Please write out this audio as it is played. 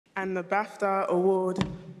And the BAFTA award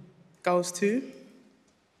goes to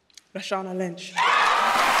Lashana Lynch.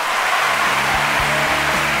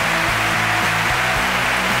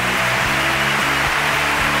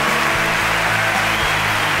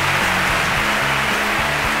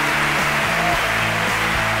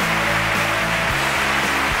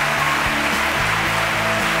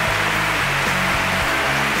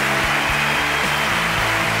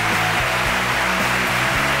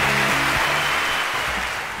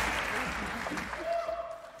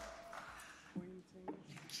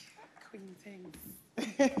 Queen Tings.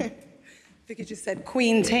 Vicky just said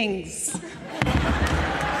Queen Tings,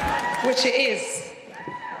 which it is.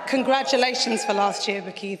 Congratulations for last year,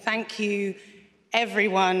 Vicky. Thank you,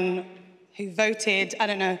 everyone who voted. I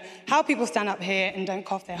don't know how people stand up here and don't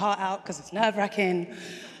cough their heart out because it's nerve-wracking.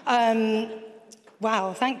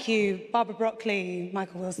 Wow, thank you, Barbara Broccoli,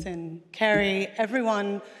 Michael Wilson, Kerry,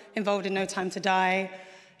 everyone involved in No Time to Die.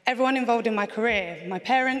 Everyone involved in my career. My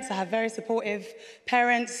parents, I have very supportive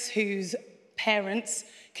parents whose parents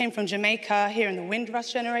came from Jamaica, here in the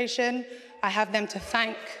Windrush generation. I have them to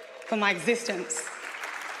thank for my existence.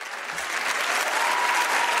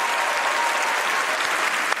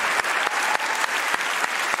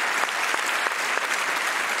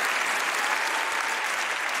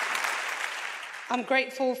 I'm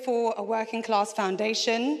grateful for a working class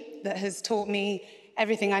foundation that has taught me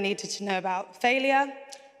everything I needed to know about failure,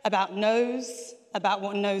 about no's, about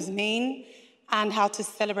what no's mean, and how to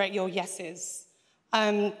celebrate your yeses.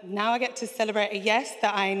 Now I get to celebrate a yes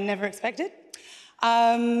that I never expected.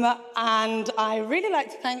 And I really like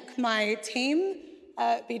to thank my team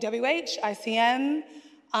at BWH, ICM,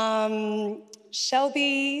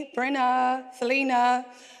 Shelby, Brenna, Selena,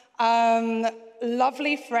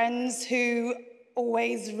 lovely friends who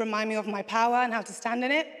always remind me of my power and how to stand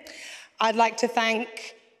in it. I'd like to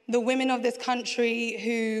thank the women of this country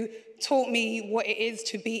who taught me what it is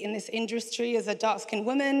to be in this industry as a dark-skinned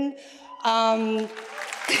woman. Donna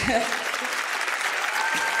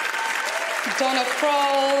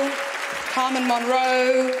Kroll, Carmen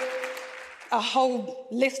Monroe, a whole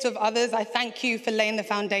list of others. I thank you for laying the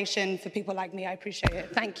foundation for people like me. I appreciate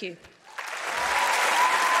it. Thank you.